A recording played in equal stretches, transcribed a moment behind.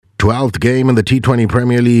12th game in the T20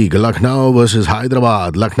 Premier League, Lucknow versus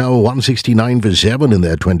Hyderabad. Lucknow 169 for 7 in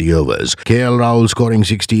their 20 overs. KL Rahul scoring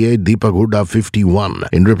 68, Deepak Hooda 51.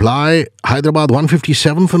 In reply, Hyderabad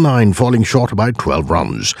 157 for 9, falling short by 12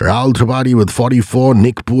 runs. Rahul Tripathi with 44,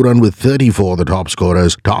 Nick Pooran with 34, the top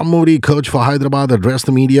scorers. Tom Moody, coach for Hyderabad, addressed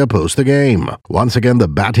the media post the game. Once again, the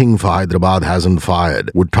batting for Hyderabad hasn't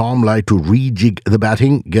fired. Would Tom like to rejig the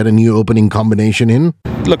batting, get a new opening combination in?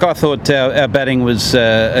 Look, I thought our batting was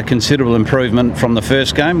a considerable improvement from the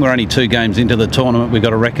first game. We're only 2 games into the tournament, we've got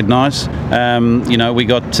to recognise. We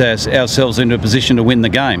got ourselves into a position to win the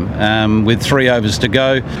game. With 3 overs to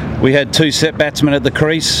go, we had 2 set batsmen at the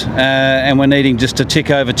crease and we're needing just to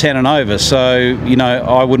tick over 10 and over. So,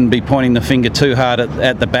 I wouldn't be pointing the finger too hard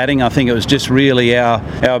at the batting. I think it was just really our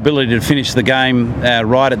ability to finish the game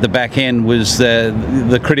right at the back end was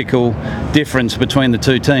the critical difference between the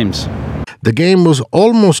 2 teams. The game was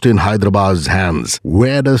almost in Hyderabad's hands.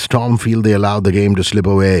 Where does Tom feel they allowed the game to slip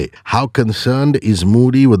away? How concerned is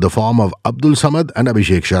Moody with the form of Abdul Samad and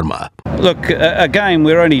Abhishek Sharma? Look, again,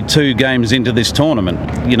 we're only 2 games into this tournament,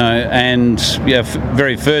 and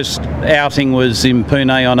very first outing was in Pune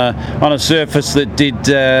on a surface that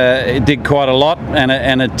did quite a lot,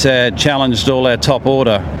 and it challenged all our top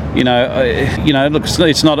order. Look,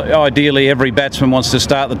 it's not ideally every batsman wants to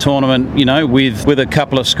start the tournament, with a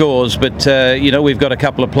couple of scores, but we've got a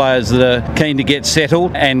couple of players that are keen to get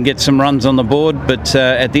settled and get some runs on the board. But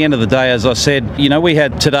at the end of the day, as I said, we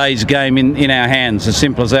had today's game in our hands. As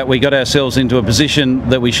simple as that. We got ourselves into a position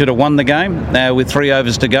that we should have won the game with 3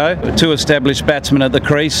 overs to go. 2 established batsmen at the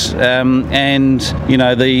crease, and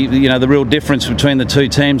the real difference between the 2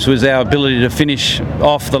 teams was our ability to finish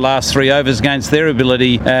off the last 3 overs against their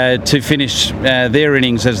ability to finish their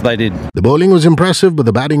innings as they did. The bowling was impressive, but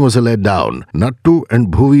the batting was a letdown. Nattu and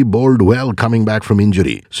Bhuvi bowled well coming back from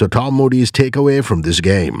injury. So Tom Moody's takeaway from this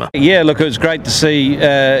game. Yeah, look, it was great to see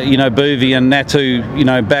Bhuvi and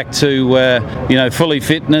Nattu back to fully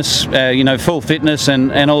fitness, full fitness,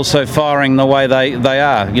 and also firing the way they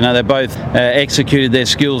are. They both executed their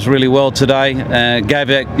skills really well today.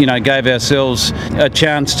 Gave ourselves a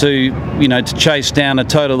chance to chase down a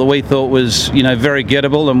total that we thought was very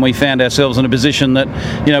gettable, and we found ourselves in a position that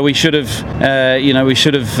we should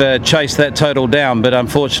have chased that total down, but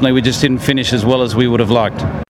unfortunately we just didn't finish as well as we would have liked.